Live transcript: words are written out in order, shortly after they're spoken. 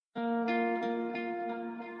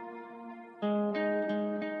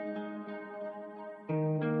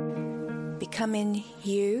becoming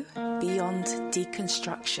you beyond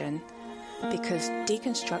deconstruction, because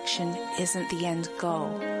deconstruction isn't the end goal.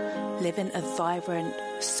 Living a vibrant,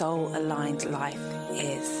 soul-aligned life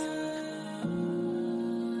is.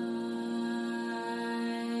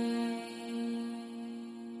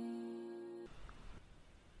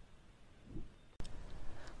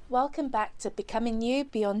 Welcome back to Becoming You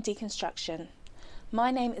Beyond Deconstruction.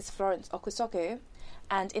 My name is Florence Okusogu,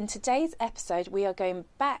 and in today's episode we are going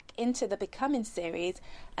back into the Becoming series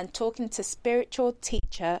and talking to spiritual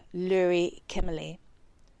teacher Lurie Kimmerle.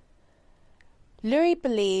 Lurie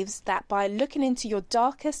believes that by looking into your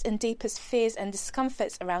darkest and deepest fears and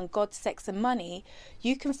discomforts around God, sex and money,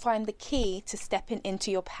 you can find the key to stepping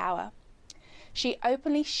into your power. She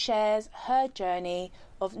openly shares her journey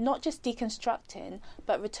of not just deconstructing,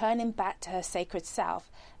 but returning back to her sacred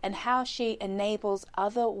self, and how she enables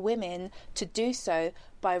other women to do so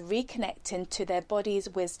by reconnecting to their body's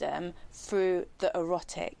wisdom through the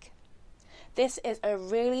erotic. This is a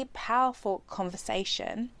really powerful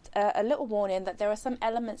conversation. A little warning that there are some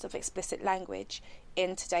elements of explicit language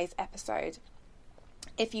in today's episode.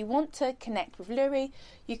 If you want to connect with Lurie,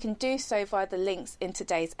 you can do so via the links in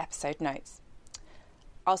today's episode notes.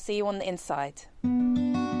 I'll see you on the inside.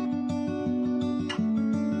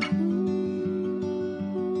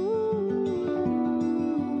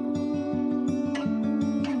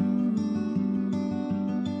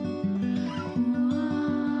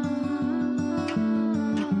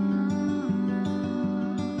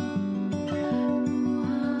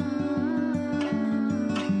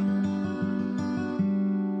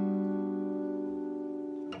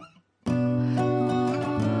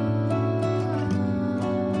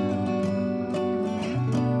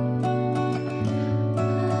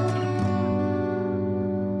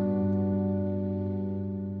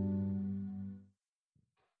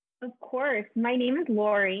 Of course. My name is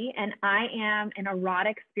Lurie, and I am an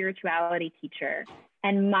erotic spirituality teacher.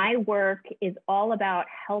 And my work is all about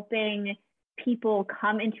helping people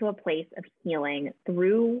come into a place of healing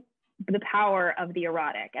through the power of the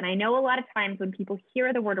erotic. And I know a lot of times when people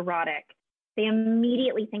hear the word erotic, they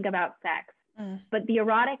immediately think about sex. But the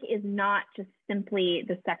erotic is not just simply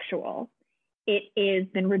the sexual. It has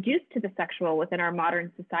been reduced to the sexual within our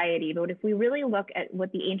modern society. But if we really look at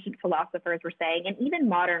what the ancient philosophers were saying, and even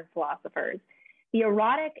modern philosophers, the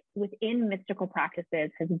erotic within mystical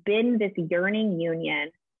practices has been this yearning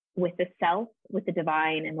union with the self, with the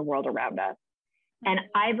divine, and the world around us. And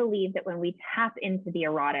I believe that when we tap into the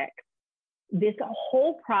erotic, this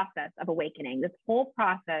whole process of awakening, this whole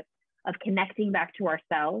process of connecting back to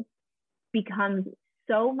ourselves becomes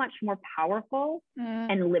so much more powerful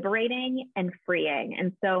and liberating and freeing.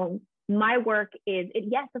 And so my work is,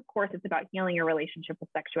 yes, of course, it's about healing your relationship with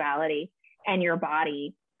sexuality and your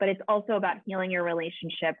body, but it's also about healing your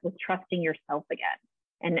relationship with trusting yourself again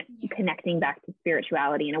and connecting back to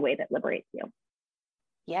spirituality in a way that liberates you.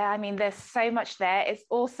 Yeah, I mean, there's so much there. It's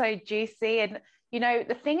also juicy. And, you know,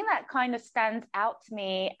 the thing that kind of stands out to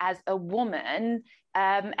me as a woman,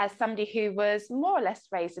 as somebody who was more or less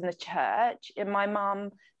raised in the church, and my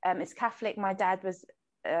mom is Catholic, my dad was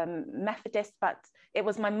Methodist, but it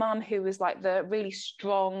was my mom who was like the really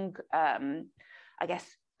strong, I guess,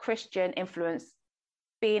 Christian influence,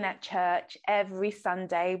 being at church every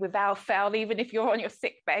Sunday without fail. Even if you're on your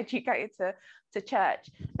sick bed, you go to church.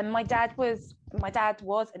 And my dad was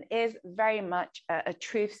and is very much a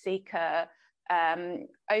truth seeker,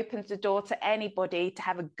 opens the door to anybody to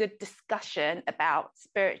have a good discussion about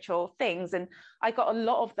spiritual things. And I got a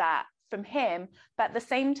lot of that from him. But at the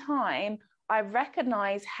same time, I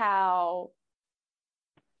recognize how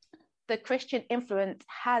the Christian influence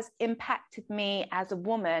has impacted me as a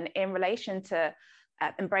woman in relation to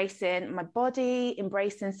embracing my body,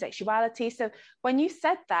 embracing sexuality. So when you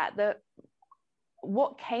said that,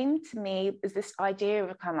 what came to me is this idea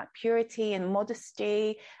of kind of like purity and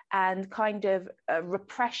modesty and kind of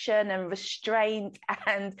repression and restraint,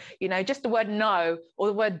 and, you know, just the word no or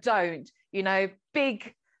the word don't, you know,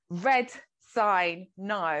 big red sign,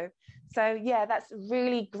 no. So yeah, that's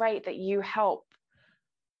really great that you help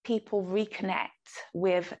people reconnect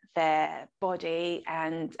with their body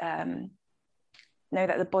and know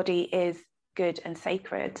that the body is good and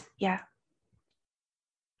sacred. Yeah,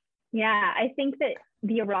 I think that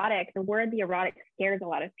the word erotic scares a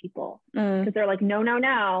lot of people because they're like, no,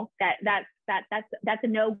 that's a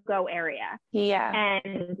no-go area. Yeah.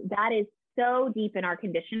 And that is so deep in our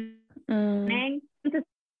conditioning,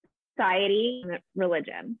 society, and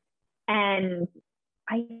religion. And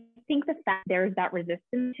I think the fact there's that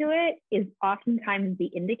resistance to it is oftentimes the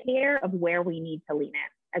indicator of where we need to lean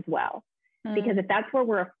in as well. Because if that's where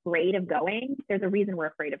we're afraid of going, there's a reason we're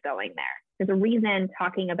afraid of going there. There's a reason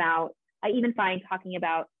I even find talking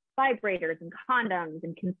about vibrators and condoms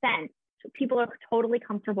and consent, people are totally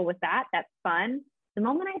comfortable with that. That's fun. The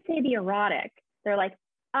moment I say the erotic, they're like,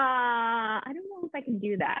 I don't know if I can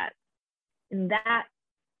do that. And that's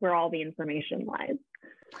where all the information lies.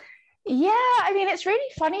 Yeah, I mean, it's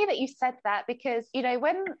really funny that you said that, because, you know,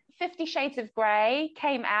 when 50 Shades of Grey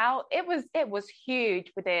came out, it was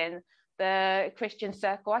huge within the Christian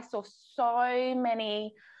circle. I saw so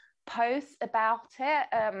many posts about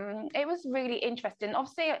it. It was really interesting.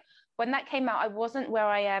 Obviously, when that came out, I wasn't where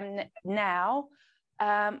I am now.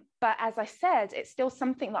 But as I said, it's still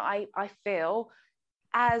something that I feel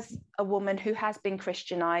as a woman who has been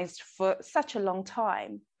Christianized for such a long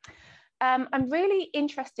time. I'm really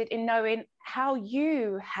interested in knowing how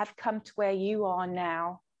you have come to where you are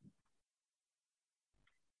now.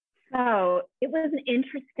 So it was an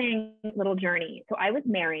interesting little journey. So I was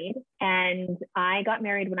married, and I got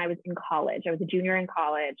married when I was in college. I was a junior in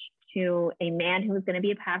college, to a man who was going to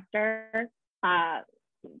be a pastor,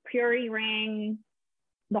 purity ring,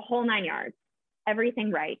 the whole 9 yards,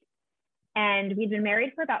 everything right. And we'd been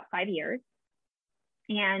married for about 5 years,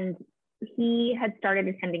 and he had started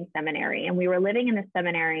attending seminary, and we were living in a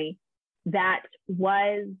seminary that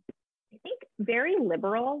was, I think, very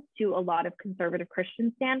liberal to a lot of conservative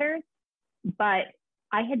Christian standards. But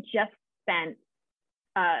I had just spent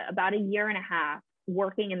about a year and a half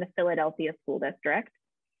working in the Philadelphia school district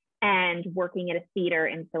and working at a theater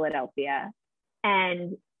in Philadelphia,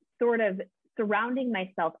 and sort of surrounding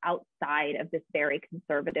myself outside of this very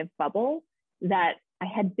conservative bubble that I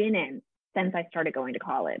had been in since I started going to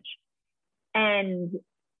college. And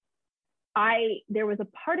there was a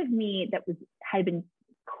part of me that had been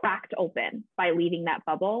cracked open by leaving that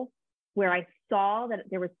bubble, where I saw that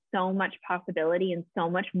there was so much possibility and so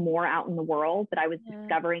much more out in the world that I was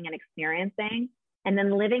discovering and experiencing. And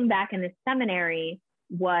then living back in this seminary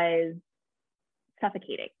was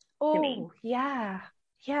suffocating to me. Yeah.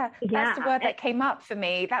 That's the word that came up for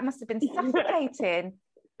me. That must have been suffocating.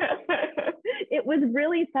 It was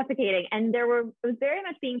really suffocating. And it was very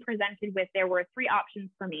much being presented with, there were 3 options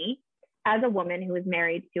for me as a woman who was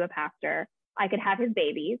married to a pastor. I could have his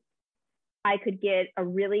babies. I could get a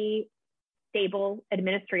really stable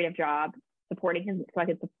administrative job supporting him, so I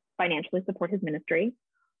could financially support his ministry.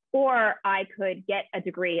 Or I could get a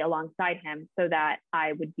degree alongside him so that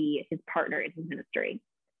I would be his partner in his ministry.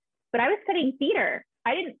 But I was studying theater.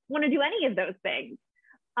 I didn't want to do any of those things.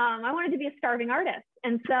 I wanted to be a starving artist.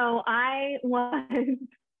 And so I was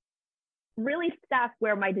really stuck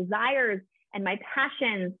where my desires and my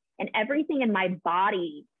passions and everything in my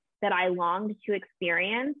body that I longed to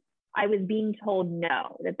experience, I was being told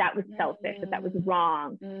no, that was selfish, that was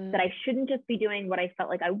wrong, that I shouldn't just be doing what I felt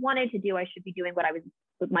like I wanted to do. I should be doing what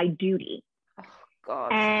was my duty. Oh,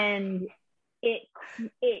 God. And it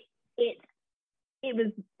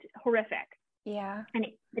was horrific. Yeah. And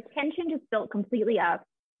the tension just built completely up,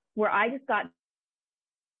 where I just got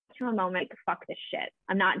to a moment, fuck this shit.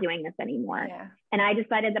 I'm not doing this anymore. Yeah. And I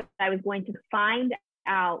decided that I was going to find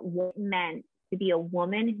out what it meant to be a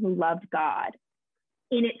woman who loved God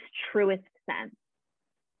in its truest sense.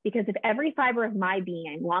 Because if every fiber of my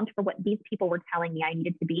being longed for what these people were telling me I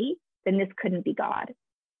needed to be, then this couldn't be God.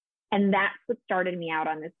 And that's what started me out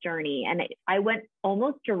on this journey. And I went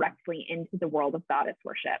almost directly into the world of goddess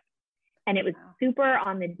worship. And it was super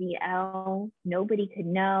on the DL. Nobody could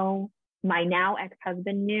know. My now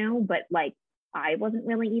ex-husband knew, but like, I wasn't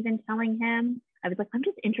really even telling him. I was like, I'm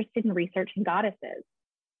just interested in researching goddesses.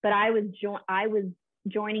 But I was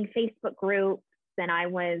joining Facebook groups, and I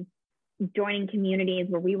was joining communities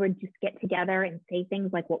where we would just get together and say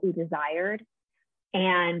things like what we desired.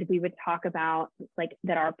 And we would talk about like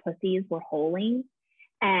that our pussies were holy.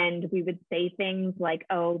 And we would say things like,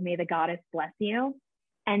 oh, may the goddess bless you.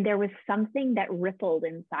 And there was something that rippled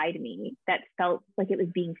inside me that felt like it was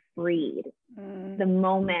being freed the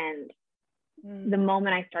moment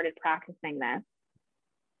I started practicing this.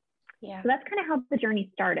 Yeah. So that's kind of how the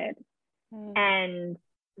journey started. And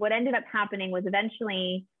what ended up happening was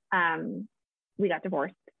eventually we got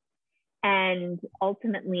divorced. And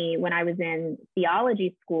ultimately, when I was in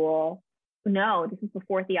theology school, this is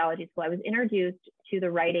before theology school, I was introduced to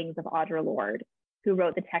the writings of Audre Lorde, who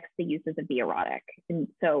wrote the text, The Uses of the Erotic. And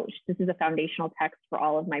so this is a foundational text for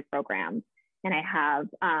all of my programs. And I have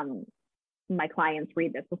my clients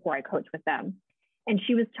read this before I coach with them. And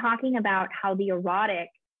she was talking about how the erotic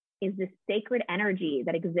is this sacred energy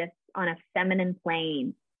that exists on a feminine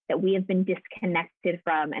plane that we have been disconnected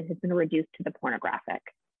from and has been reduced to the pornographic.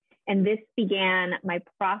 And this began my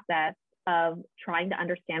process of trying to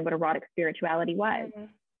understand what erotic spirituality was.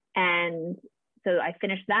 And so I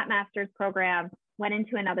finished that master's program, went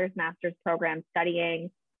into another master's program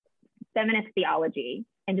studying feminist theology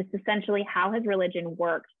and just essentially how has religion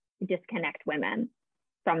worked to disconnect women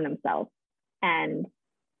from themselves. And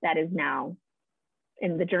that is now,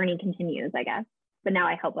 and the journey continues, I guess. But now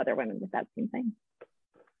I help other women with that same thing.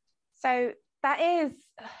 So that is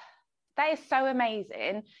so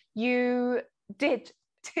amazing. You did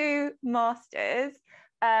 2 masters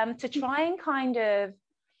to try and kind of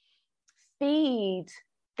feed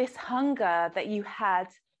this hunger that you had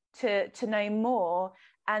to know more,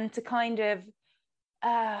 and to kind of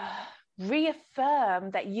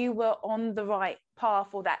reaffirm that you were on the right path,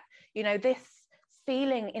 or that, you know, this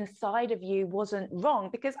feeling inside of you wasn't wrong.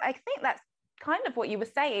 Because I think that's kind of what you were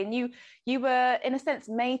saying. You were, in a sense,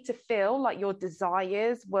 made to feel like your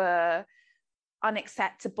desires were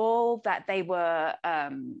unacceptable, that they were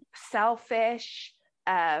selfish,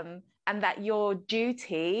 and that your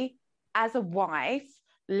duty as a wife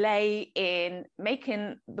lay in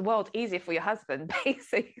making the world easier for your husband,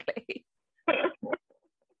 basically.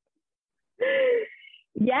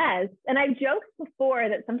 Yes. And I've joked before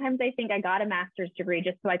that sometimes I think I got a master's degree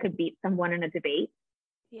just so I could beat someone in a debate.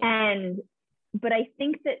 Yeah. But I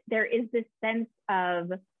think that there is this sense of,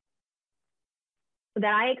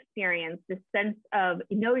 that I experienced, this sense of,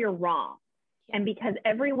 you know, you're wrong. Yeah. And because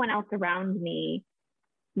everyone else around me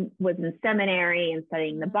was in seminary and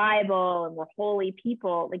studying the Bible and were holy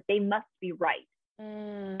people, like they must be right.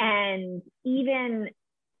 And even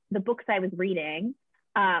the books I was reading,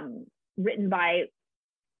 written by,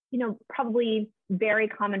 you know, probably very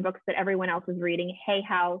common books that everyone else was reading, Hay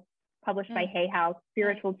House, published by Hay House,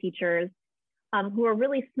 spiritual teachers, who are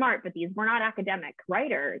really smart, but these were not academic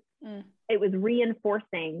writers. It was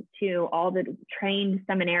reinforcing to all the trained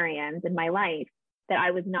seminarians in my life that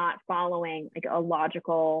I was not following like a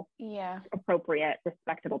logical, appropriate,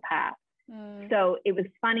 respectable path. So it was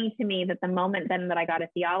funny to me that the moment then that I got a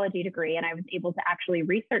theology degree and I was able to actually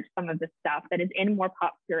research some of this stuff that is in more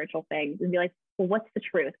pop spiritual things and be like, well, what's the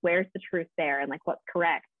truth? Where's the truth there? And like, what's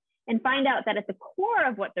correct? And find out that at the core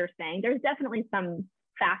of what they're saying, there's definitely some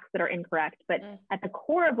facts that are incorrect, but at the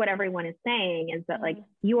core of what everyone is saying is that like,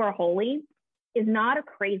 you are holy is not a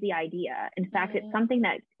crazy idea. In fact, it's something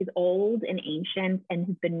that is old and ancient and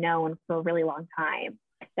has been known for a really long time,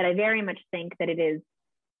 that I very much think that it is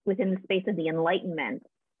within the space of the Enlightenment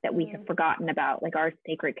that we have forgotten about, like our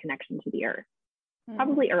sacred connection to the earth.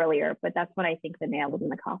 Probably earlier, but that's what I think the nail was in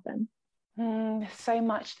the coffin. So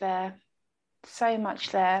much there. So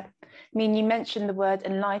much there. I mean, you mentioned the word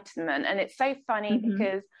enlightenment, and it's so funny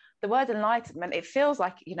because the word enlightenment, it feels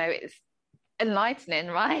like, you know, it's enlightening,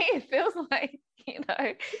 right? It feels like, you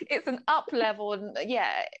know, it's an up level. And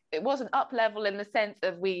yeah, it was an up level in the sense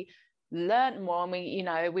of we learned more, and we, you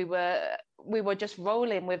know, we were just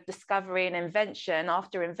rolling with discovery and invention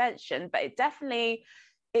after invention, but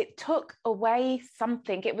it took away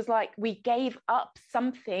something. It was like we gave up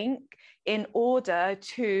something in order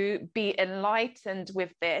to be enlightened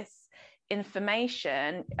with this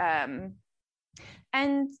information.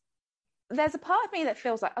 And there's a part of me that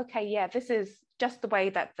feels like, okay, yeah, this is just the way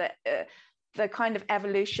that the kind of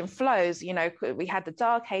evolution flows. You know, we had the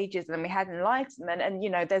Dark Ages and then we had Enlightenment, and, you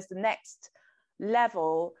know, there's the next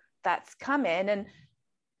level that's coming. And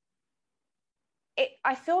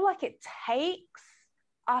I feel like it takes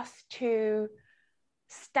us to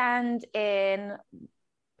stand in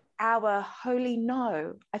our holy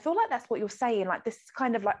no. I feel like that's what you're saying, like this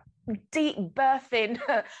kind of like deep birthing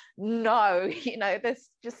no, you know, there's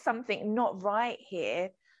just something not right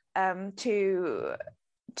here, to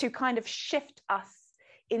kind of shift us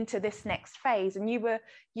into this next phase. And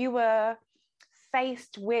you were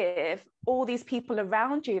faced with all these people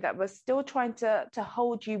around you that were still trying to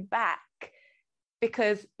hold you back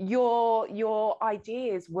because your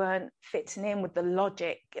ideas weren't fitting in with the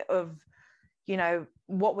logic of, you know,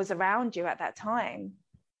 what was around you at that time.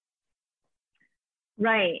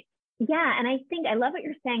 Right. Yeah. And I think I love what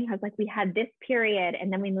you're saying, because like we had this period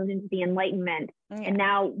and then we moved into the Enlightenment, and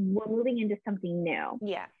now we're moving into something new.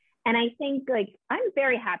 Yeah. And I think like I'm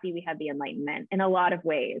very happy we had the Enlightenment in a lot of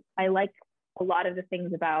ways. I like a lot of the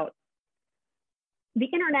things about the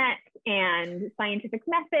internet and scientific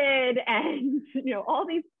method and, you know, all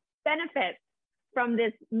these benefits from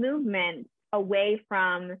this movement away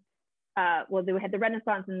from, well, we had the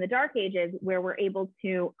Renaissance and the Dark Ages, where we're able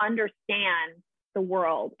to understand the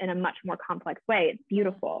world in a much more complex way. It's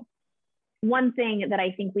beautiful. One thing that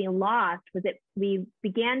I think we lost was that we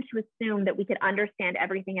began to assume that we could understand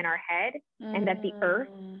everything in our head, and that the earth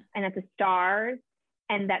and that the stars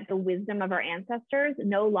and that the wisdom of our ancestors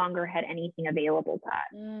no longer had anything available to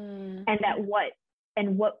us. And that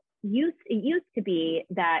it used to be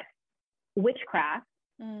that witchcraft,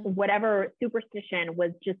 whatever superstition,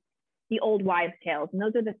 was just the old wives' tales. And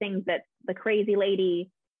those are the things that the crazy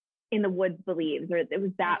lady in the woods believes, or it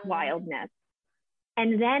was that wildness.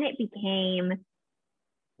 And then it became,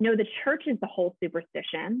 no, the church is the whole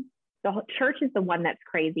superstition. The church is the one that's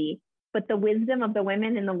crazy, but the wisdom of the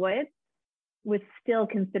women in the woods was still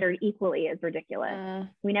considered equally as ridiculous.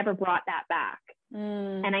 We never brought that back.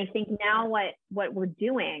 And I think now what we're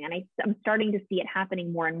doing, and I'm starting to see it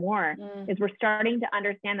happening more and more, is we're starting to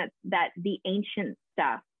understand that the ancient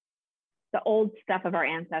stuff, the old stuff of our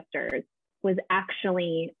ancestors, was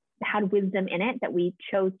actually had wisdom in it that we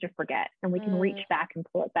chose to forget, and we can reach back and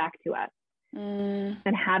pull it back to us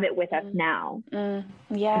and have it with us now. And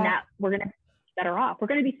that we're going to be better off. We're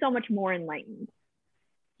going to be so much more enlightened.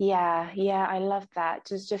 Yeah, I love that.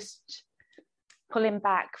 Just pulling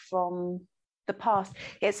back from the past.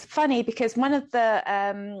 It's funny because one of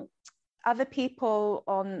the other people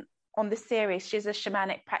on the series, she's a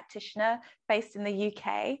shamanic practitioner based in the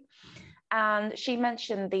UK, and she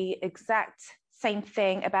mentioned the exact same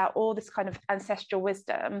thing about all this kind of ancestral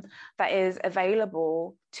wisdom that is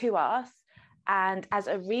available to us and as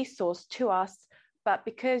a resource to us, but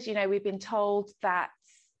because, you know, we've been told that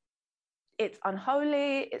it's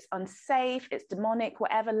unholy, it's unsafe, it's demonic,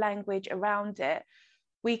 whatever language around it,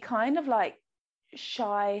 we kind of like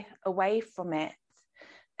shy away from it.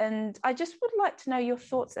 And I just would like to know your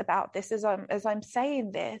thoughts about this as I'm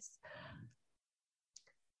saying this.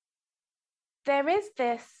 There is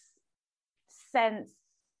this sense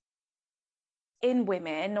in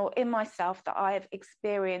women, or in myself, that I have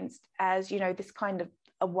experienced as, you know, this kind of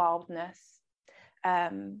a wildness.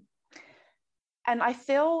 And I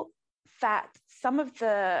feel that some of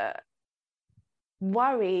the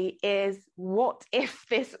worry is, what if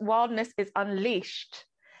this wildness is unleashed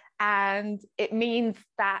and it means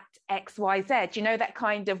that XYZ, you know, that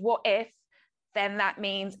kind of what if, then that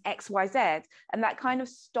means XYZ. And that kind of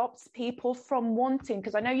stops people from wanting,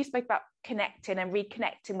 because I know you spoke about connecting and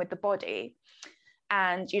reconnecting with the body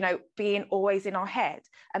and, you know, being always in our head.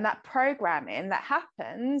 And that programming that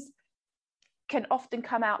happens can often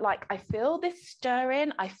come out like, I feel this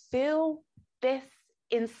stirring, I feel this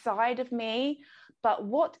inside of me, but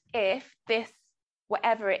what if this,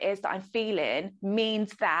 whatever it is that I'm feeling,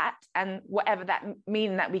 means that, and whatever that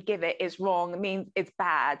meaning that we give it is wrong, means it's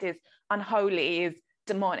bad, is unholy, is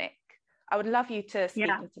demonic. I would love you to speak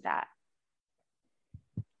into that.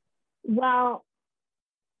 Well,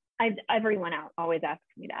 everyone always asks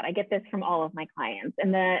me that. I get this from all of my clients,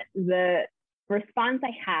 and the response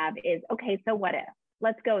I have is, okay, so what if?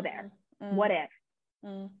 Let's go there. What if?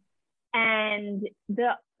 And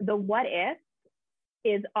the what if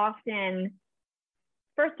is often,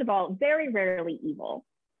 first of all, very rarely evil.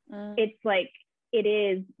 It's like, it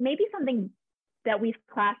is maybe something that we've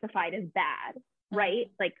classified as bad, right?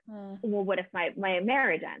 Like, well, what if my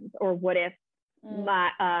marriage ends? Or what if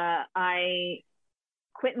I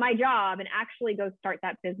quit my job and actually go start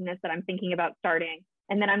that business that I'm thinking about starting,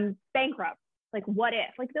 and then I'm bankrupt? Like, what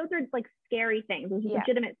if? Like, those are like scary things. Those are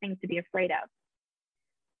legitimate things to be afraid of.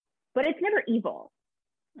 But it's never evil.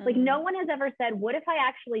 Like, no one has ever said, what if I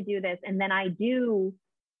actually do this and then I do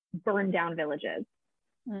burn down villages?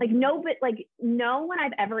 Like, no one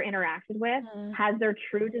I've ever interacted with has their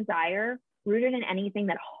true desire rooted in anything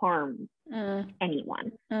that harms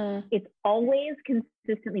anyone. It's always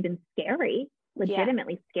consistently been scary,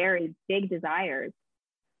 legitimately scary, big desires,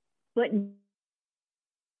 but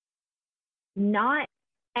not.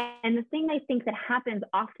 And the thing I think that happens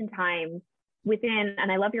oftentimes within,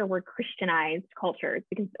 and I love your word, Christianized cultures,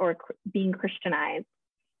 because, or being Christianized,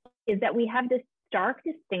 is that we have this stark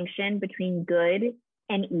distinction between good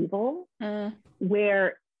and evil,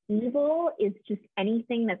 where evil is just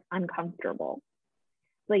anything that's uncomfortable.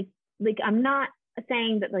 Like I'm not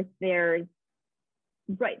saying that like there's,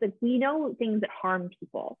 right, like we know things that harm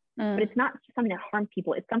people, but it's not just something that harms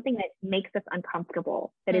people. It's something that makes us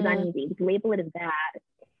uncomfortable, that is uneasy. We label it as bad.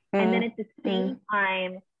 And then at the same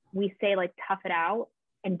time, we say like, tough it out,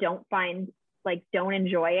 and don't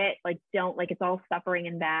enjoy it. Like, don't, like, it's all suffering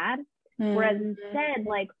and bad. Whereas instead,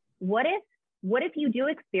 like, what if you do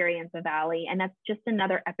experience a valley and that's just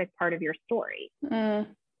another epic part of your story?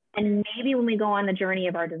 And maybe when we go on the journey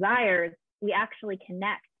of our desires, we actually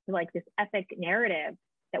connect to like this epic narrative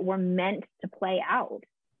that we're meant to play out.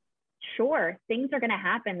 Sure, things are going to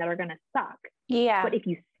happen that are going to suck. Yeah. But if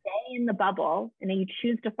you stay in the bubble and then you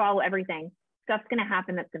choose to follow everything, stuff's going to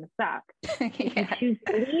happen that's going to suck. If you choose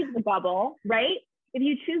to leave the bubble, right? If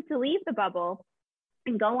you choose to leave the bubble,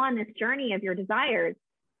 and go on this journey of your desires,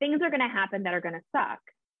 things are going to happen that are going to suck.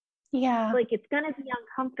 Yeah. Like, it's going to be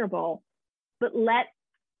uncomfortable, but let's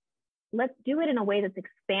do it in a way that's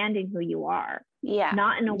expanding who you are. Yeah.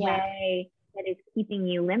 Not in a way that is keeping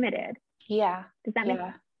you limited. Yeah. Does that make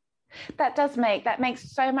sense? That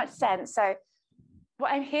makes so much sense. So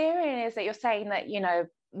what I'm hearing is that you're saying that, you know,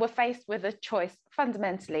 we're faced with a choice.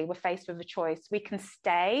 Fundamentally, we're faced with a choice. We can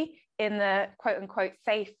stay in the quote unquote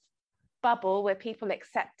safe bubble where people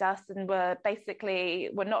accept us and we're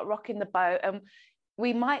not rocking the boat, and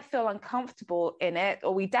we might feel uncomfortable in it,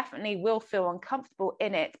 or we definitely will feel uncomfortable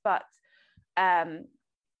in it, but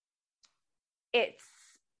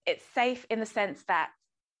it's safe in the sense that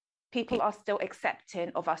people are still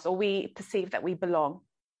accepting of us, or we perceive that we belong.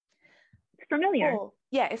 It's familiar.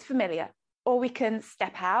 It's familiar. Or we can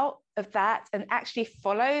step out of that and actually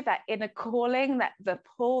follow that inner calling, that the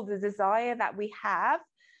pull, the desire that we have,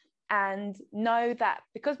 and know that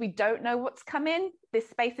because we don't know what's coming, this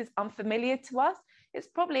space is unfamiliar to us. It's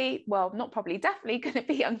definitely going to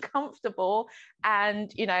be uncomfortable. And,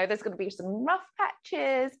 you know, there's going to be some rough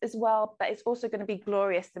patches as well, but it's also going to be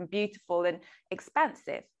glorious and beautiful and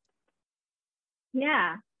expansive.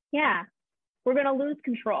 Yeah. We're going to lose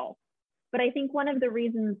control. But I think one of the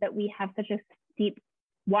reasons that we have such a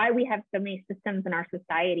why we have so many systems in our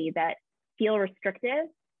society that feel restrictive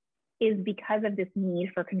is because of this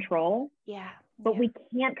need for control. Yeah. But we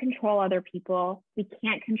can't control other people. We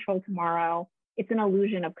can't control tomorrow. It's an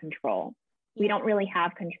illusion of control. We don't really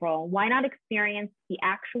have control. Why not experience the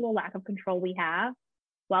actual lack of control we have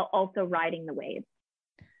while also riding the wave?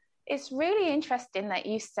 It's really interesting that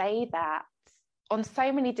you say that on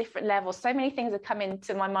so many different levels. So many things are coming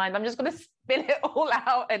to my mind. I'm just going to spill it all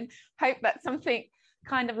out and hope that something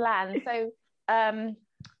kind of lands. So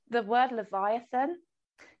the word Leviathan,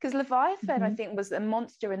 because Leviathan, I think, was a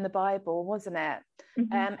monster in the Bible, wasn't it?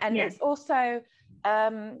 It's also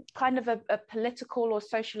kind of a political or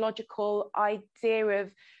sociological idea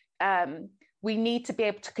of we need to be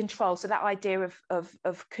able to control. So that idea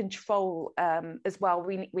of control as well.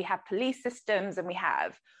 We have police systems and we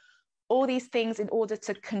have all these things in order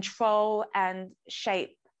to control and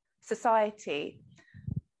shape society.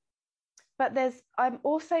 But I'm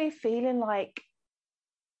also feeling like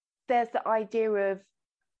there's the idea of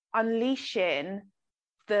unleashing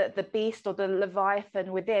the beast or the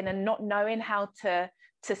Leviathan within, and not knowing how to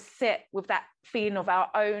sit with that feeling of our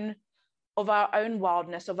own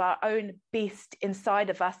wildness, of our own beast inside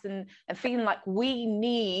of us, and feeling like we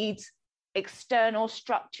need external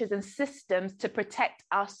structures and systems to protect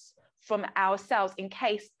us from ourselves in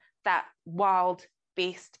case that wild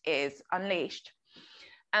beast is unleashed.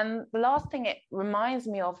 And the last thing it reminds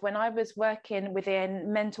me of, when I was working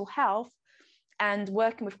within mental health and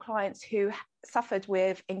working with clients who suffered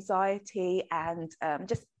with anxiety and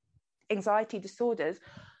just anxiety disorders,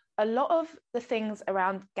 a lot of the things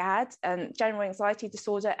around GAD and general anxiety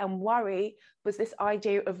disorder and worry was this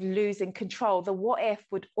idea of losing control. The what if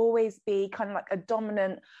would always be kind of like a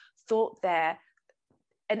dominant thought there,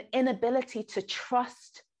 an inability to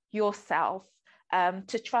trust yourself,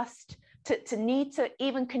 to need to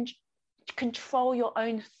even control your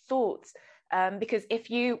own thoughts. Because if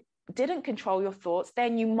you didn't control your thoughts,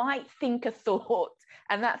 then you might think a thought,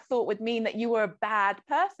 and that thought would mean that you were a bad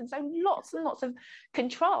person. So lots and lots of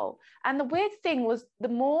control. And the weird thing was, the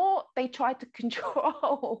more they tried to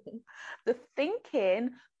control the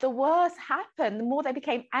thinking, the worse happened, the more they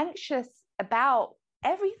became anxious about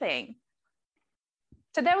everything.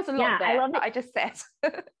 So there was a lot there that I just said.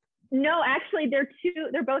 No, actually,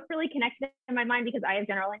 they're both really connected in my mind because I have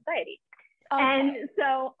general anxiety. Okay. And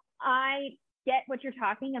so I get what you're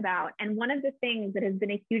talking about. And one of the things that has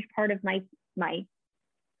been a huge part of my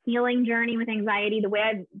healing journey with anxiety, the way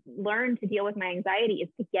I've learned to deal with my anxiety, is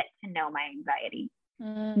to get to know my anxiety,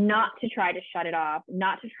 not to try to shut it off,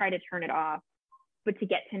 not to try to turn it off, but to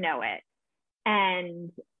get to know it.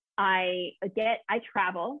 And I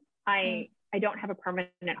travel. I don't have a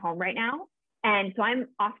permanent home right now. And so I'm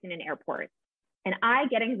often in airports, and I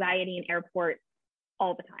get anxiety in airports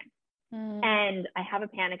all the time. And I have a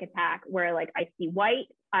panic attack where, like, I see white,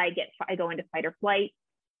 I go into fight or flight.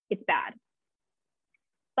 It's bad.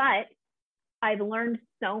 But I've learned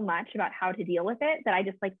so much about how to deal with it that I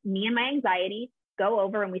just, like, me and my anxiety go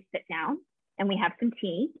over and we sit down and we have some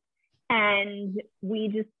tea and we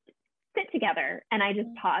just sit together, and I just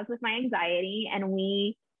pause with my anxiety, and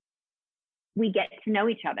we get to know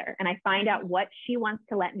each other, and I find out what she wants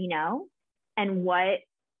to let me know and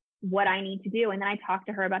what I need to do. And then I talk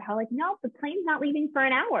to her about how, like, no, the plane's not leaving for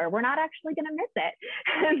an hour. We're not actually going to miss it.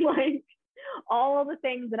 And, like, all the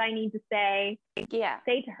things that I need to say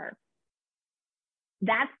to her.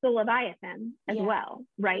 that's the Leviathan as well,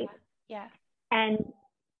 right? Yeah. And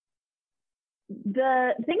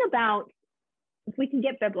the thing about, if we can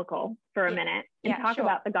get biblical for a minute and talk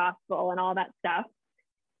about the gospel and all that stuff,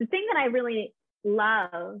 the thing that I really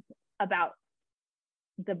love about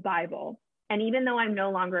the Bible, and even though I'm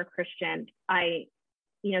no longer a Christian,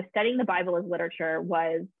 studying the Bible as literature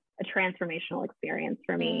was a transformational experience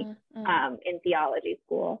for me in theology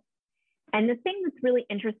school. And the thing that's really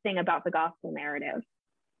interesting about the gospel narrative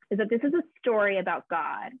is that this is a story about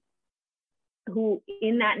God, who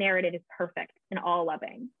in that narrative is perfect and all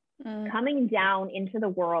loving, coming down into the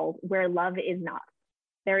world where love is not.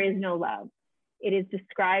 There is no love. It is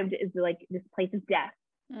described as like this place of death.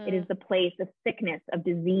 It is the place of sickness, of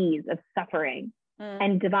disease, of suffering.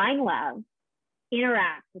 And divine love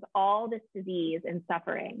interacts with all this disease and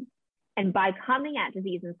suffering. And by coming at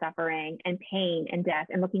disease and suffering and pain and death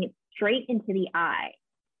and looking it straight into the eye,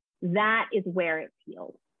 that is where it's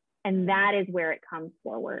healed. And that is where it comes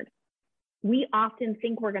forward. We often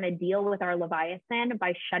think we're going to deal with our Leviathan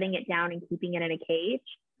by shutting it down and keeping it in a cage.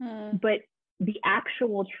 But the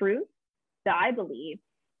actual truth that I believe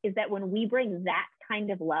is that when we bring that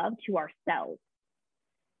kind of love to ourselves,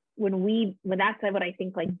 when that's what I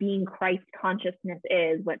think like being Christ consciousness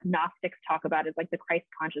is, what Gnostics talk about is like the Christ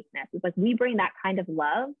consciousness. It's like we bring that kind of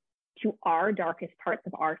love to our darkest parts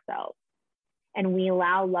of ourselves and we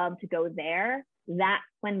allow love to go there. That's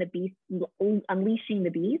when the beast, unleashing the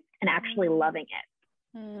beast and actually loving it,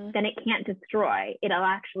 then it can't destroy. It'll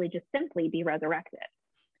actually just simply be resurrected.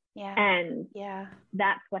 Yeah. And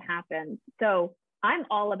that's what happens. So I'm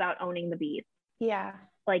all about owning the beast. Yeah.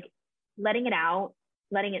 Like letting it out,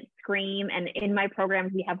 letting it scream. And in my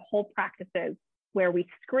programs, we have whole practices where we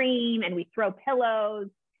scream and we throw pillows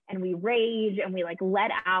and we rage and we like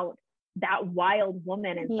let out that wild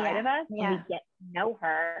woman inside of us. And we get to know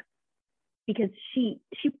her, because she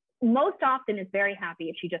most often is very happy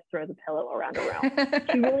if she just throws a pillow around a room.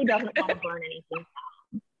 She really doesn't want to burn anything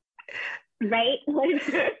down, right? Like,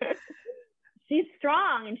 she's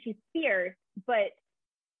strong and she's fierce, but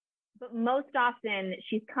most often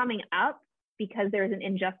she's coming up because there's an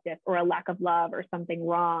injustice or a lack of love or something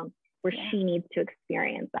wrong where she needs to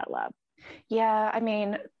experience that love. I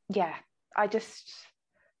mean, I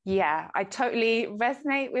totally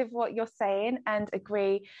resonate with what you're saying and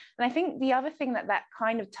agree. And I think the other thing that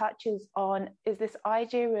kind of touches on is this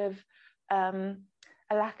idea of a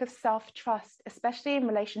lack of self-trust, especially in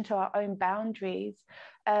relation to our own boundaries.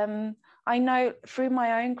 I know through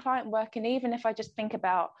my own client work, and even if I just think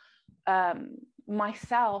about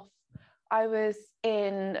myself, I was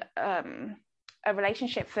in a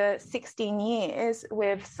relationship for 16 years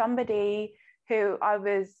with somebody who I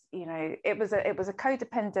was, it was a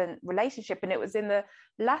codependent relationship, and it was in the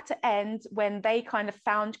latter end when they kind of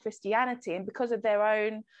found Christianity, and because of their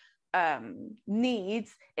own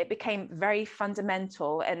needs, it became very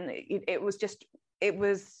fundamental, and it was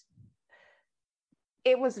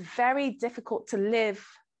very difficult to live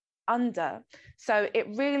under. So it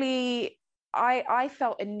really, I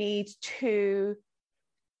felt a need to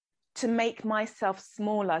make myself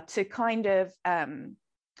smaller, to kind of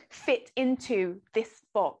fit into this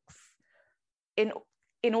box in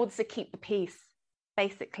order to keep the peace,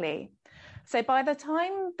 basically. So by the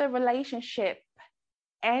time the relationship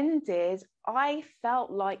ended, I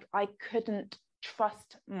felt like I couldn't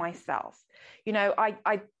trust myself.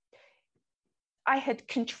 I had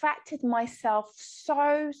contracted myself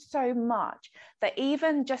so much that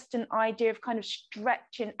even just an idea of kind of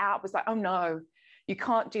stretching out was like, oh no, you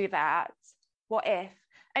can't do that. What if?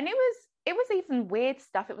 And it was even weird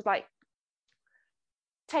stuff. It was like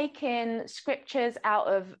taking scriptures out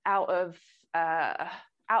of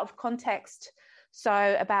context.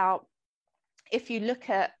 So about if you look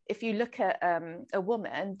at a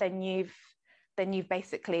woman, then you've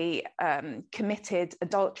basically committed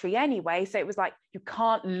adultery anyway. So it was like, you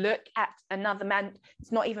can't look at another man.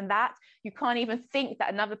 It's not even that. You can't even think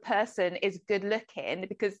that another person is good looking,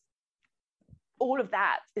 because all of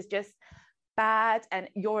that is just bad, and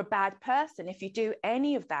you're a bad person if you do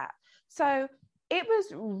any of that. So it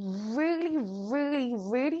was really, really,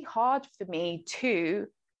 really hard for me to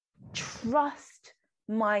trust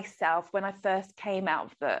myself when I first came out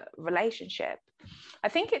of the relationship. I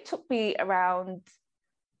think it took me around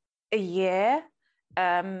a year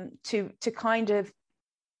to kind of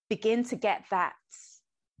begin to get that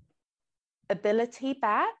ability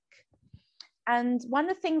back. And one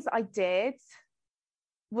of the things that I did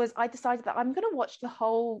was I decided that I'm going to watch the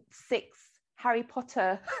whole six Harry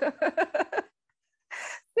Potter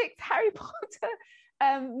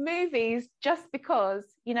movies, just because,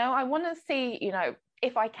 I want to see,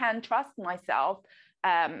 if I can trust myself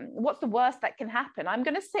what's the worst that can happen? I'm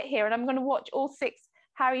going to sit here and I'm going to watch all 6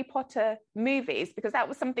 Harry Potter movies, because that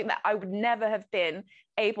was something that I would never have been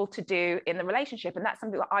able to do in the relationship, and that's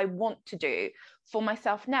something that I want to do for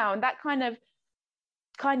myself now. And that kind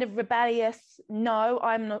of rebellious, no,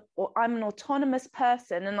 I'm an autonomous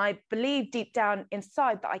person, and I believe deep down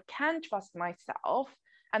inside that I can trust myself,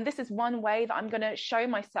 and this is one way that I'm going to show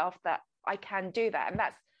myself that I can do that. And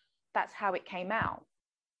that's how it came out.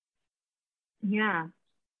 Yeah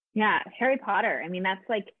Harry Potter, I mean, that's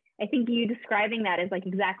like, I think you describing that is like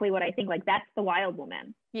exactly what I think. Like, that's the wild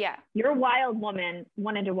woman. Yeah. Your wild woman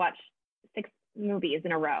wanted to watch 6 movies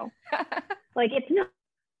in a row. Like, it's not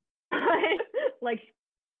like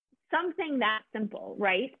something that simple,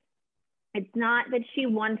 right? It's not that she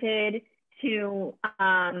wanted to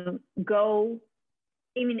go.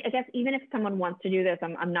 I mean, I guess even if someone wants to do this,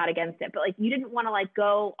 I'm not against it. But like, you didn't want to like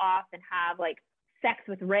go off and have like sex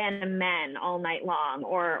with random men all night long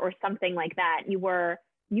or something like that. You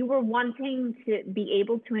were wanting to be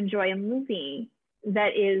able to enjoy a movie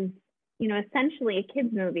that is, you know, essentially a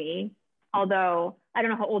kid's movie. Although I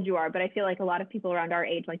don't know how old you are, but I feel like a lot of people around our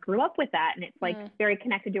age like grew up with that, and it's like very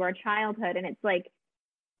connected to our childhood. And it's like,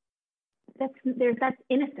 that's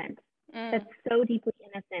innocent. That's so deeply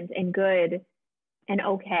innocent and good and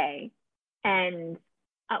okay. And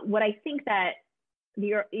what I think that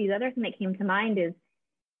the other thing that came to mind is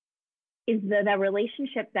the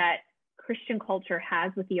relationship that Christian culture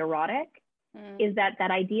has with the erotic, is that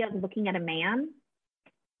idea of looking at a man,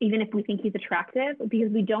 even if we think he's attractive,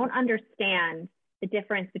 because we don't understand the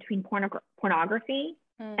difference between pornography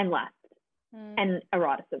and lust and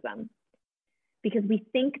eroticism. Because we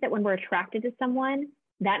think that when we're attracted to someone,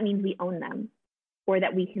 that means we own them, or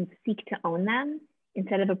that we can seek to own them,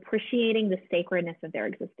 instead of appreciating the sacredness of their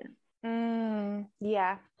existence.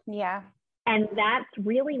 Yeah. And that's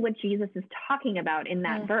really what Jesus is talking about in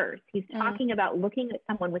that verse. He's talking about looking at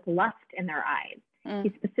someone with lust in their eyes.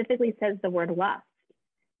 He specifically says the word lust,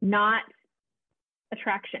 not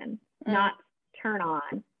attraction, not turn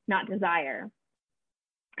on, not desire.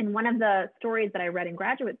 And one of the stories that I read in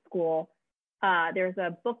graduate school, there's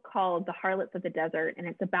a book called The Harlots of the Desert, and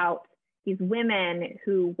it's about these women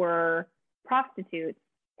who were prostitutes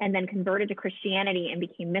and then converted to Christianity and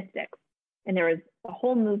became mystics. And there was a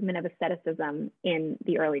whole movement of asceticism in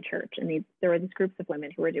the early church. And there were these groups of women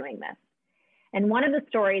who were doing this. And one of the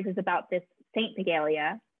stories is about this Saint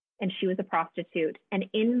Megalia, and she was a prostitute. And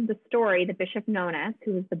in the story, the Bishop Nonus,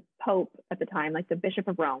 who was the Pope at the time, like the Bishop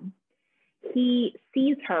of Rome, he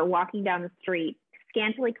sees her walking down the street,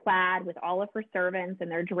 scantily clad with all of her servants, and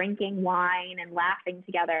they're drinking wine and laughing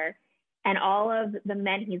together. And all of the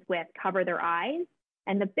men he's with cover their eyes.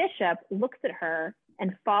 And the bishop looks at her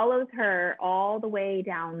and follows her all the way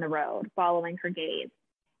down the road, following her gaze.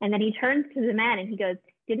 And then he turns to the men and he goes,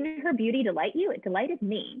 "Didn't her beauty delight you? It delighted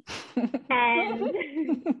me." And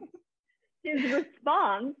his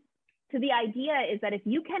response to the idea is that if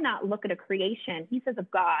you cannot look at a creation, he says of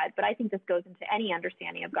God, but I think this goes into any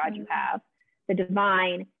understanding of God you have, the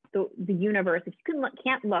divine, the universe, if you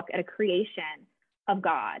can't look at a creation of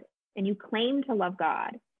God, and you claim to love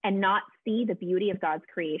God and not see the beauty of God's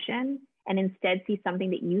creation, and instead see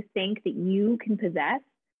something that you think that you can possess,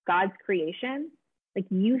 God's creation, like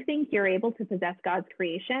you think you're able to possess God's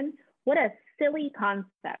creation, what a silly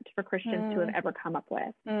concept for Christians to have ever come up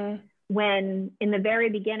with. When in the very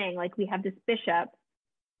beginning, like we have this bishop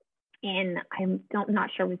in, I'm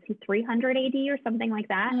not sure, was he 300 AD or something like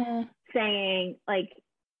that, saying like,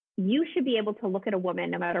 you should be able to look at a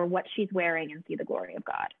woman no matter what she's wearing and see the glory of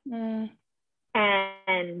God.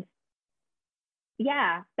 And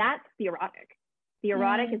yeah, that's the erotic. The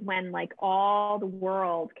erotic is when like all the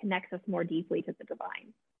world connects us more deeply to the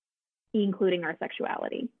divine, including our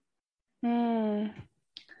sexuality.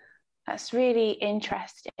 That's really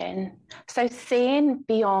interesting. So seeing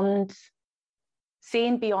beyond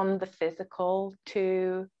the physical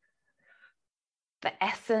to the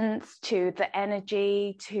essence, to the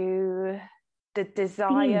energy, to the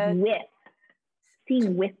desire.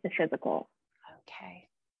 Seeing with the physical. Okay.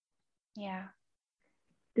 Yeah.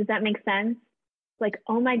 Does that make sense? Like,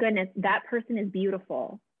 oh my goodness, that person is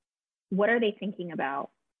beautiful. What are they thinking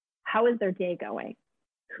about? How is their day going?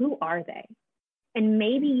 Who are they? And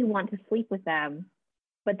maybe you want to sleep with them,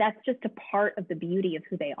 but that's just a part of the beauty of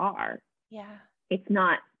who they are. Yeah. It's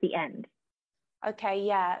not the end. Okay,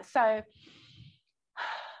 yeah. So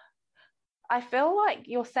I feel like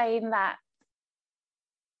you're saying that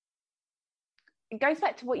it goes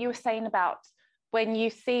back to what you were saying about when you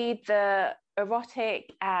see the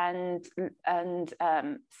erotic and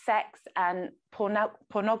sex and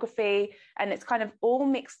pornography, and it's kind of all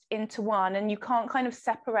mixed into one, and you can't kind of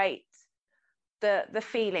separate the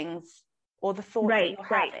feelings or the thoughts that you're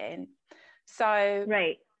having. So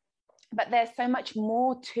but there's so much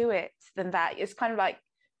more to it than that. It's kind of like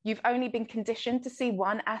you've only been conditioned to see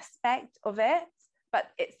one aspect of it, but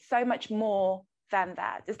it's so much more than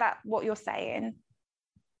that. Is that what you're saying?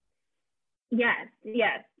 Yes.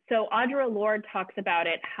 So Audre Lorde talks about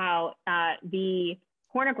it, how the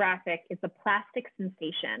pornographic is the plastic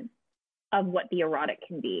sensation of what the erotic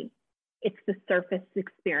can be. It's the surface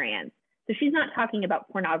experience. So she's not talking about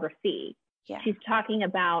pornography. Yeah. She's talking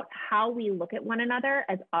about how we look at one another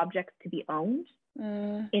as objects to be owned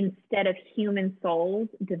instead of human souls,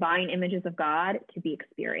 divine images of God to be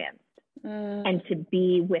experienced and to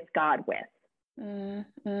be with God with.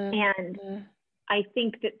 And I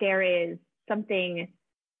think that there is something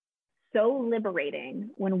so liberating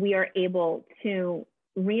when we are able to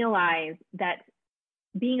realize that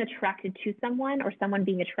being attracted to someone or someone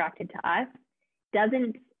being attracted to us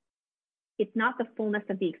it's not the fullness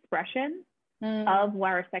of the expression of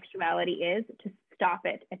what our sexuality is, to stop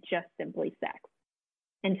it at just simply sex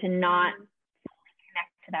and to not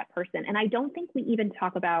connect to that person. And I don't think we even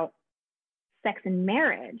talk about sex and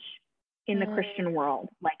marriage in the Christian world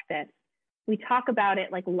like this. We talk about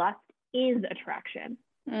it like lust is attraction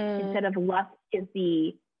instead of lust is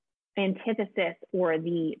the antithesis or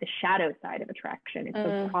the shadow side of attraction. It's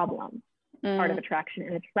the problem part of attraction,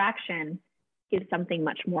 and attraction is something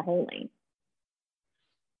much more holy.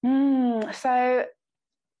 So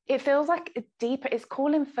it feels like it's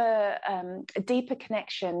calling for a deeper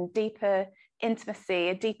connection, deeper intimacy,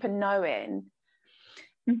 a deeper knowing.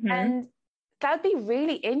 And that would be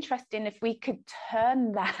really interesting if we could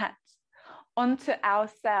turn that onto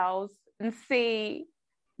ourselves and see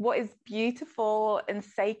what is beautiful and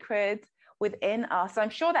sacred within us. So I'm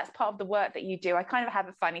sure that's part of the work that you do. I kind of have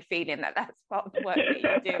a funny feeling that that's part of the work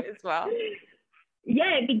that you do as well.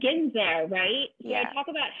 Yeah, it begins there, right? Yeah. So I talk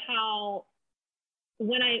about how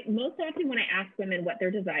most often when I ask women what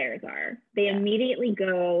their desires are, they immediately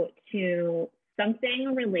go to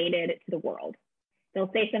something related to the world.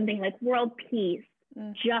 They'll say something like world peace,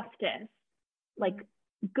 justice, like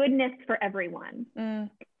goodness for everyone.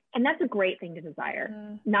 And that's a great thing to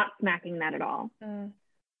desire, not smacking that at all.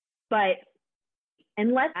 But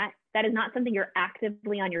unless that is not something you're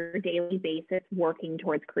actively on your daily basis working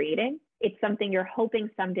towards creating, it's something you're hoping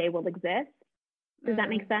someday will exist. Does that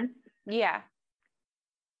make sense? Yeah.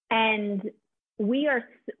 And we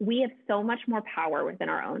have so much more power within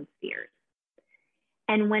our own spheres.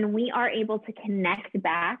 And when we are able to connect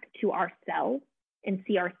back to ourselves and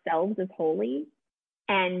see ourselves as holy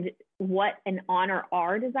and honor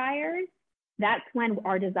our desires, that's when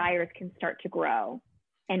our desires can start to grow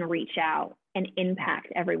and reach out and impact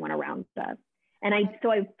everyone around us. And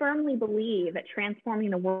so I firmly believe that transforming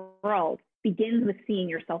the world begins with seeing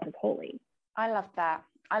yourself as holy. I love that.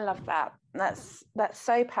 That's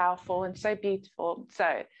so powerful and so beautiful.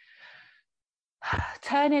 So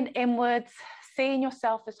turning inwards, seeing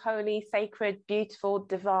yourself as holy, sacred, beautiful,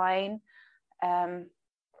 divine,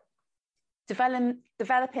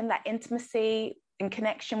 developing that intimacy and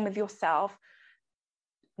connection with yourself,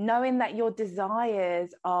 knowing that your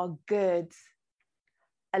desires are good,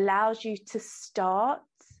 allows you to start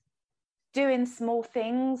doing small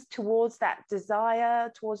things towards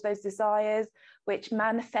those desires, which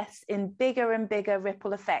manifests in bigger and bigger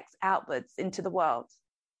ripple effects outwards into the world.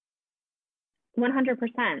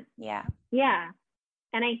 100%. Yeah.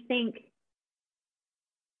 And I think,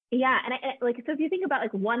 and so if you think about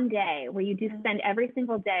like one day where you do spend every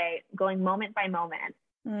single day going moment by moment,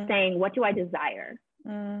 saying, what do I desire?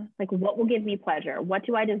 Like, what will give me pleasure? What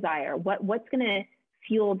do I desire? What's going to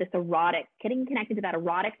fuel this erotic, getting connected to that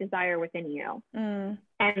erotic desire within you?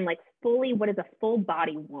 And like fully, what does a full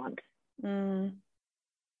body want? And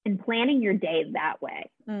planning your day that way.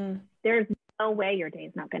 There's no way your day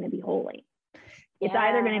is not going to be holy. It's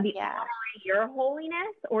either going to be honoring your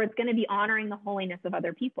holiness or it's going to be honoring the holiness of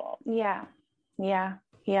other people. Yeah.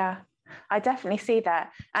 I definitely see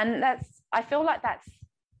that. And I feel like that's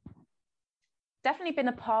definitely been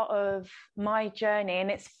a part of my journey. And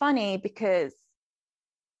it's funny because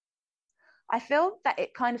I feel that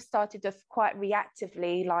it kind of started off quite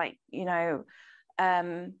reactively, like,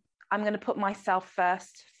 I'm going to put myself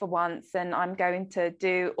first for once, and I'm going to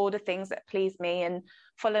do all the things that please me and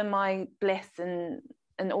follow my bliss and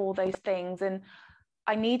all those things. And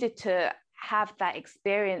I needed to have that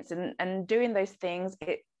experience, and doing those things,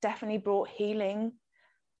 it definitely brought healing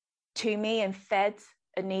to me and fed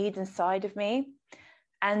a need inside of me.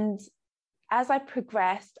 And as I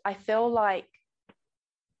progressed, I feel like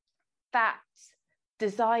that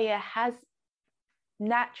desire has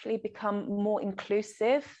naturally become more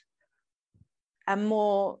inclusive and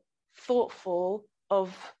more thoughtful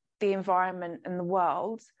of the environment and the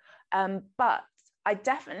world. But I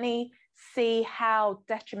definitely see how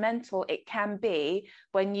detrimental it can be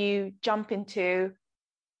when you jump into,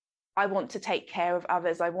 I want to take care of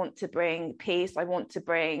others, I want to bring peace, I want to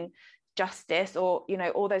bring justice, or, you know,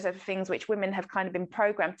 all those other things which women have kind of been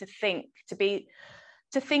programmed to think,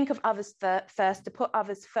 to think of others first, to put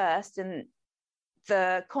others first. And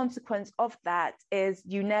the consequence of that is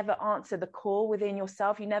you never answer the call within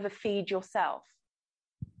yourself, you never feed yourself.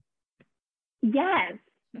 Yes.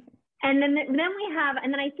 And then we have,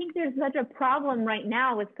 and then I think there's such a problem right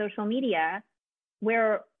now with social media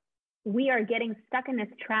where we are getting stuck in this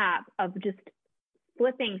trap of just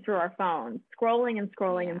flipping through our phones, scrolling and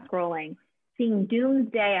scrolling and scrolling, seeing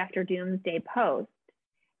doomsday after doomsday posts.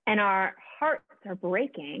 And our hearts are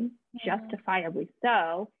breaking, justifiably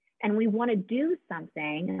so. And we want to do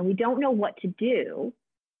something and we don't know what to do.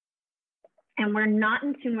 And we're not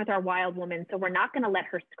in tune with our wild woman. So we're not going to let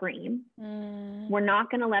her scream. We're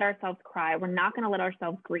not going to let ourselves cry. We're not going to let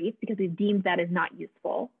ourselves grieve because we've deemed that is not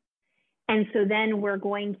useful. And so then we're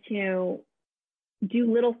going to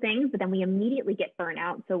do little things, but then we immediately get burnt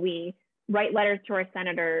out. So we write letters to our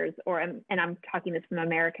senators, and I'm talking this from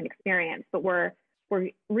American experience, but we're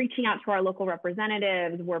reaching out to our local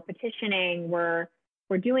representatives, we're petitioning, we're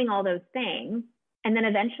doing all those things. And then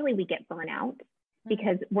eventually we get burnt out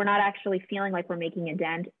because we're not actually feeling like we're making a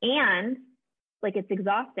dent. And like it's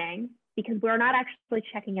exhausting because we're not actually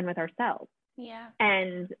checking in with ourselves. Yeah.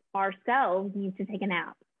 And ourselves needs to take a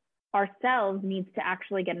nap. Ourselves needs to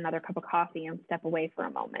actually get another cup of coffee and step away for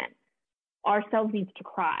a moment. Ourselves needs to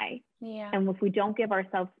cry. Yeah. And if we don't give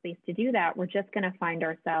ourselves space to do that, we're just going to find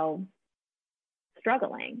ourselves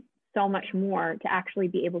struggling so much more to actually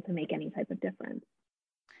be able to make any type of difference.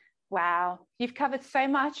 Wow, you've covered so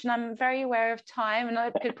much, and I'm very aware of time, and I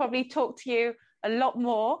could probably talk to you a lot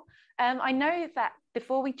more. I know that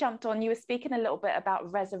before we jumped on, you were speaking a little bit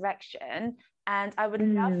about resurrection, and I would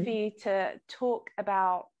love for you to talk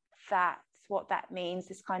about that, what that means,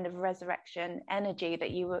 this kind of resurrection energy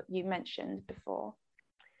that you mentioned before.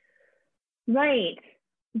 Right.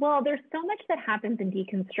 Well, there's so much that happens in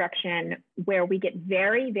deconstruction where we get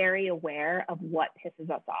very, very aware of what pisses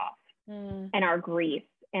us off and our grief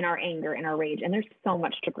and our anger and our rage. And there's so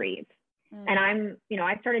much to grieve. And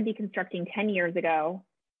I started deconstructing 10 years ago.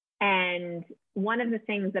 And one of the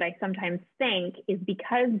things that I sometimes think is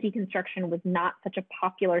because deconstruction was not such a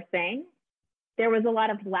popular thing, there was a lot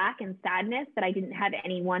of lack and sadness that I didn't have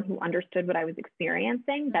anyone who understood what I was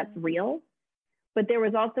experiencing. That's real. But there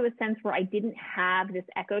was also a sense where I didn't have this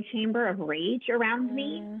echo chamber of rage around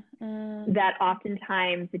me that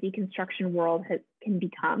oftentimes the deconstruction world can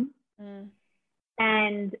become.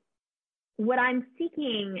 And what I'm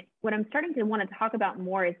seeking, what I'm starting to want to talk about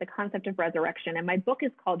more is the concept of resurrection. And my book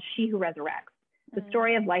is called She Who Resurrects, the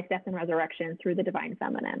story of life, death, and resurrection through the divine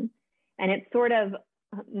feminine. And it's sort of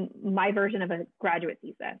my version of a graduate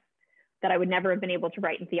thesis that I would never have been able to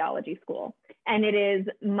write in theology school. And it is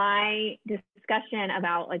my discussion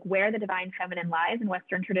about like where the divine feminine lies in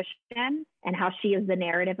Western tradition and how she is the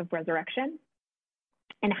narrative of resurrection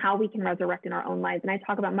and how we can resurrect in our own lives. And I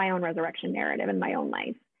talk about my own resurrection narrative in my own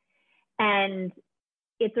life. And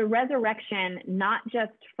it's a resurrection, not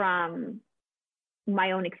just from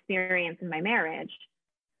my own experience in my marriage,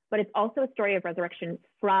 but it's also a story of resurrection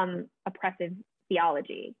from oppressive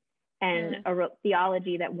theology and a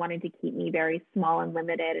theology that wanted to keep me very small and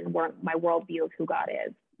limited and my worldview of who God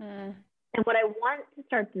is. And what I want to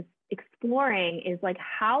start exploring is like,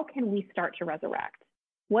 how can we start to resurrect?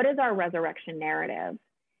 What is our resurrection narrative?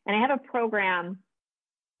 And I have a program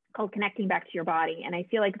called Connecting Back to Your Body. And I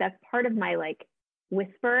feel like that's part of my like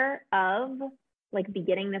whisper of like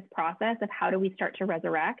beginning this process of how do we start to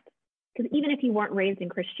resurrect? Because even if you weren't raised in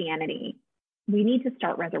Christianity, we need to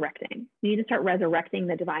start resurrecting. We need to start resurrecting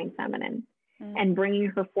the divine feminine and bringing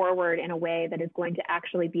her forward in a way that is going to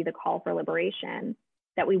actually be the call for liberation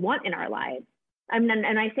that we want in our lives.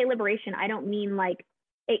 And I say liberation, I don't mean like,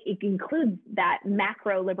 it includes that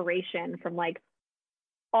macro liberation from like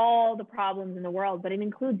all the problems in the world, but it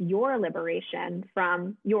includes your liberation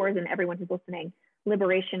from yours and everyone who's listening,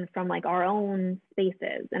 liberation from like our own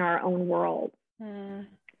spaces and our own world.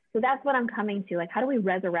 So that's what I'm coming to. Like, how do we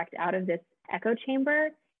resurrect out of this echo chamber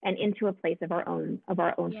and into a place of our own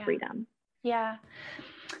freedom? Yeah,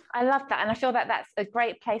 I love that. And I feel that that's a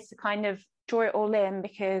great place to kind of draw it all in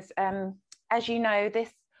because, as you know, this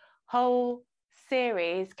whole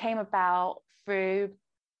series came about through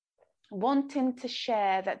wanting to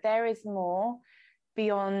share that there is more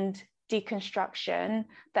beyond deconstruction,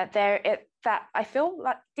 that I feel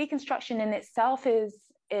like deconstruction in itself is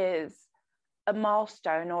a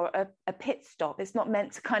milestone or a pit stop. It's not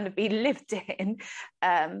meant to kind of be lived in.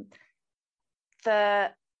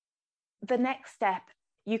 The next step,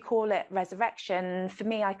 you call it resurrection. For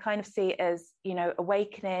me, I kind of see it as, you know,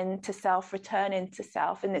 awakening to self, returning to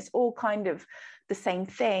self. And it's all kind of the same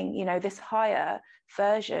thing, you know, this higher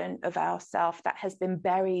version of ourself that has been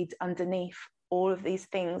buried underneath all of these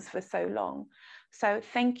things for so long. So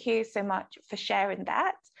thank you so much for sharing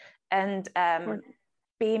that and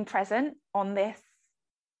being present on this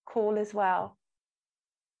call as well.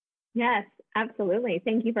 Yes, absolutely.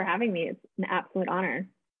 Thank you for having me. It's an absolute honor.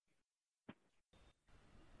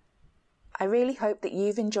 I really hope that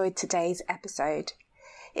you've enjoyed today's episode.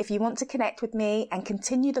 If you want to connect with me and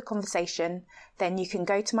continue the conversation, then you can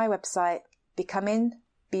go to my website,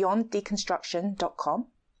 becomingbeyonddeconstruction.com.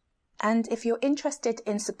 And if you're interested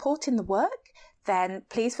in supporting the work, then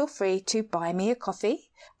please feel free to buy me a coffee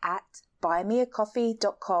at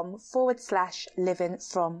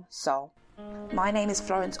buymeacoffee.com/livingfromsoul. My name is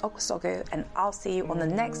Florence Okwasogu, and I'll see you on the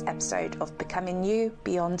next episode of Becoming You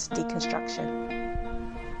Beyond Deconstruction.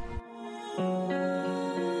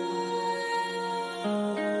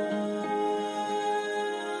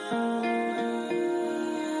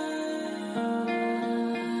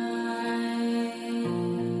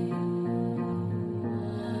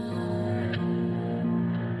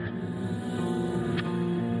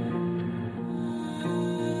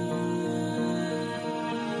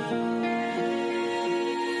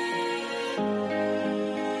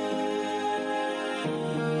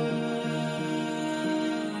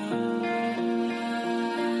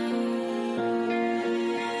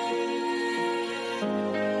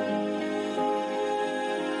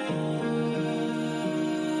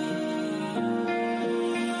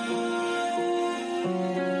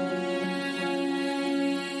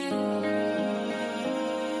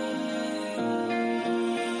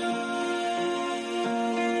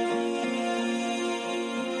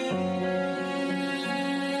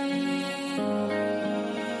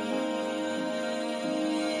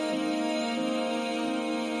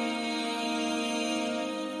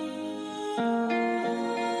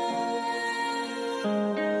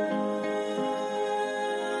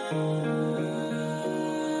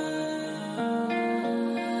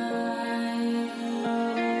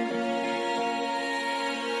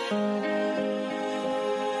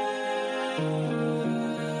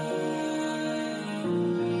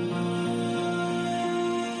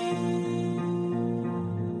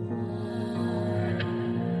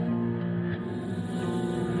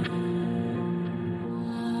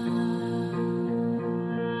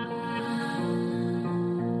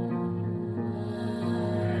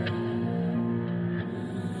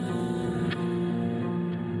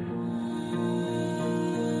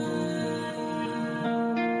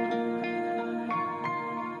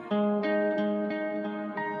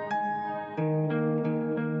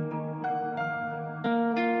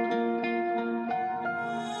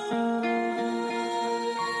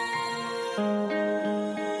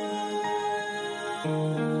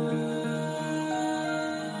 Thank you.